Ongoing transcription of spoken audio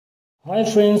Hi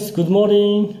friends, good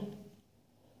morning.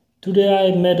 Today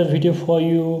I made a video for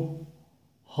you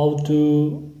how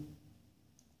to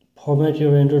format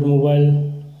your Android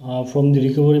mobile from the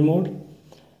recovery mode.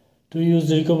 To use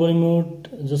the recovery mode,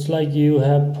 just like you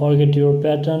have forget your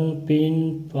pattern,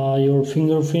 pin, your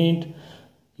fingerprint,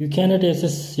 you cannot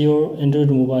access your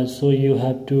Android mobile, so you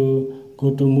have to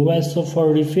go to mobile shop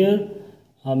for repair.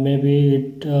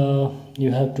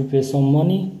 You have to pay some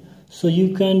money. So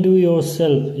you can do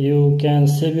yourself, you can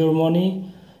save your money,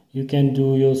 you can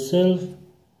do yourself.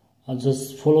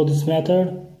 Just follow this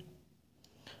method.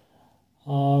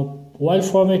 While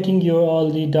formatting, your all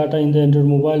the data in the Android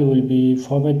mobile will be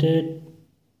formatted.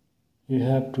 You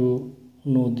have to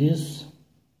know this.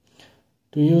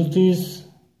 To use this,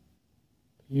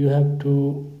 you have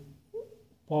to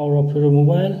power up your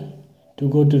mobile to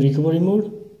go to recovery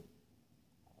mode.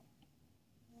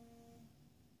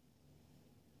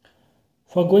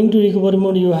 For going to recovery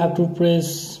mode, you have to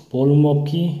press volume up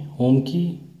key, home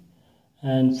key,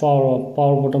 and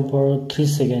power button for 3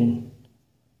 seconds.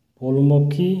 Volume up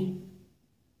key,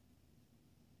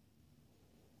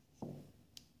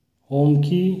 home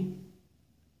key,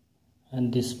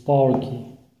 and this power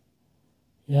key.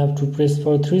 You have to press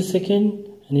for 3 seconds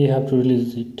and you have to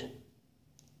release it.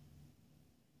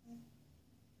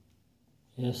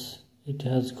 Yes, it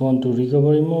has gone to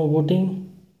recovery mode booting.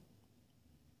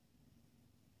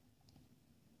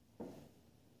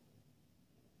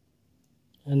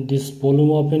 And this volume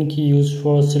open key used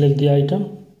for select the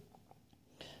item,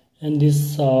 and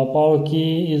this power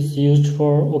key is used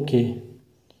for OK.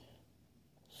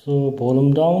 So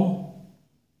volume down,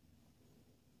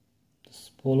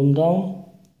 this volume down.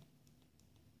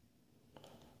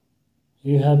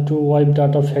 You have to wipe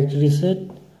data factory reset.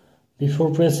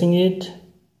 Before pressing it,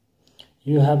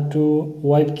 you have to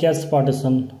wipe cache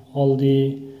partition. All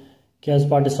the cache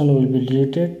partition will be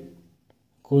deleted.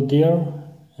 Go there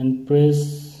and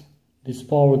press this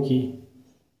power key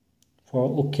for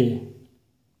OK.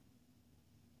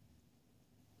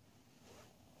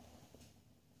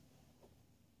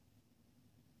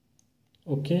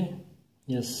 OK,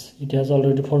 yes, it has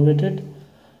already formatted.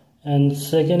 And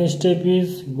second step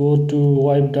is go to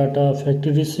wipe data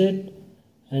factory reset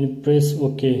and press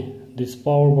OK, this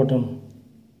power button,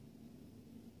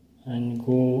 and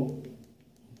go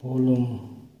volume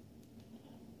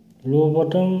low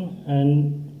button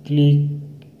and click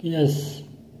yes,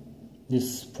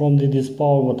 this from this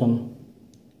power button.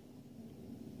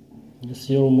 Yes,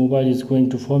 your mobile is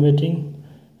going to formatting.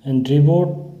 And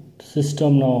reboot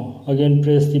system now. Again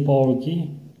press the power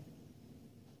key.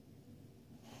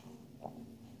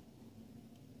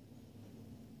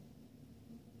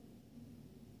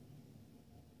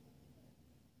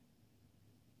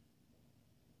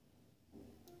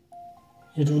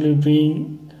 It will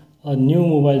bring a new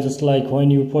mobile, just like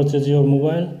when you purchase your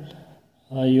mobile,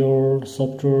 your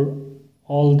software,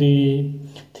 all the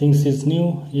things is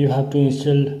new. You have to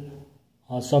install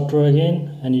software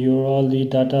again, and your all the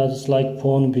data, just like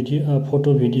phone, video,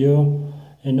 photo, video,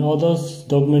 and others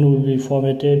document will be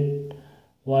formatted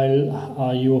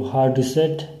while you hard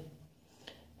reset.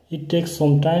 It takes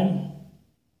some time.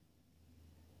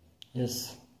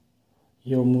 Yes,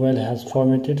 your mobile has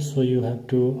formatted, so you have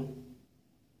to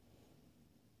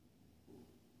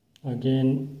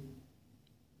again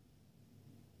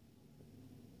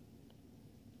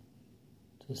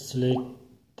just select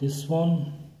this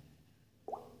one,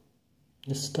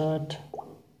 start.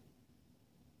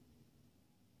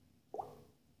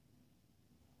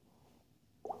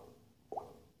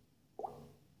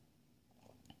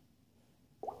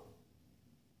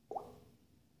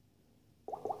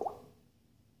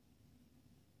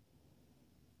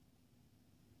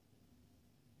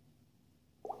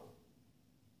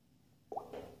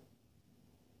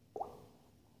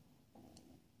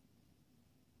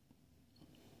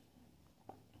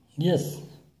 Yes,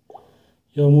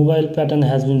 your mobile pattern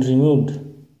has been removed.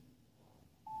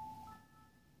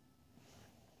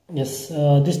 Yes,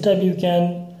 this time you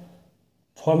can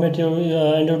format your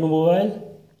Android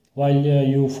mobile while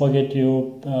you forget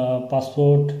your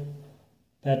password,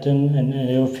 pattern, and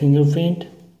your fingerprint.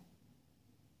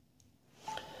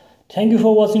 Thank you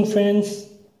for watching, friends.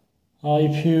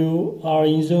 If you are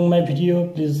enjoying my video,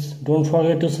 please don't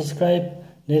forget to subscribe.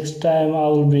 Next time I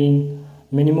will bring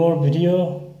many more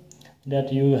videos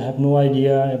that you have no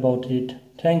idea about it.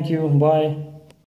 Thank you. Bye.